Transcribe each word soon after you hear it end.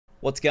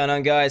What's going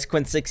on, guys?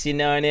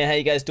 Quinn69 here. How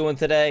you guys doing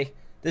today?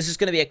 This is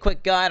going to be a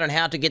quick guide on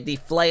how to get the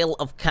Flail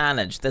of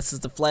Carnage. This is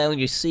the flail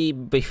you see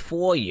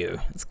before you.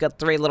 It's got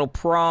 3 little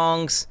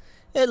prongs.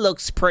 It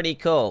looks pretty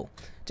cool.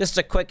 Just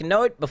a quick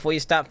note before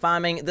you start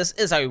farming, this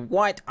is a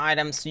white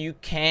item, so you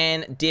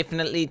can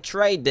definitely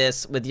trade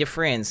this with your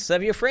friends. So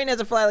if your friend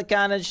has a Flail of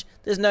Carnage,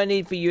 there's no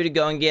need for you to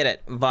go and get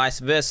it, vice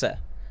versa.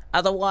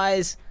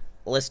 Otherwise,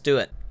 let's do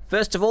it.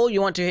 First of all,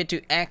 you want to head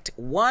to Act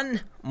 1,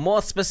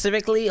 more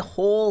specifically,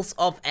 Halls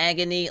of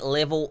Agony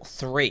level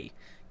 3.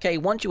 Okay,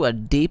 once you are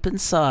deep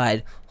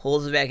inside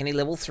Halls of Agony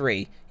level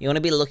 3, you want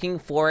to be looking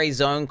for a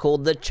zone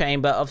called the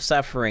Chamber of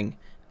Suffering,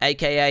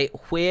 aka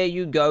where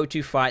you go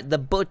to fight the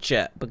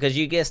Butcher, because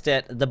you guessed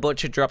it, the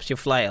Butcher drops your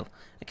flail.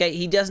 Okay,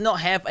 he does not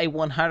have a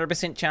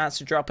 100% chance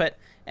to drop it,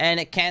 and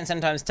it can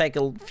sometimes take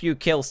a few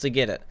kills to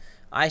get it.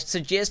 I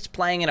suggest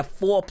playing in a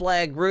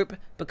 4-player group,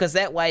 because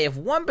that way if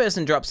one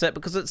person drops it,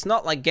 because it's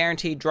not like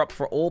guaranteed drop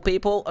for all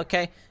people,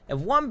 okay? If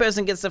one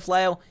person gets the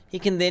flail, he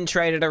can then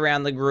trade it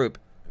around the group.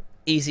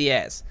 Easy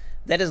as.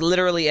 That is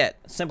literally it.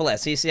 Simple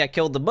as. So you see I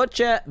killed the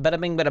Butcher, bada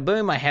bing bada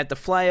boom, I had the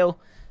flail.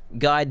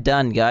 Guide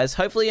done, guys.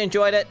 Hopefully you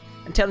enjoyed it.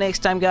 Until next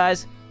time,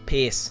 guys,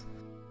 peace.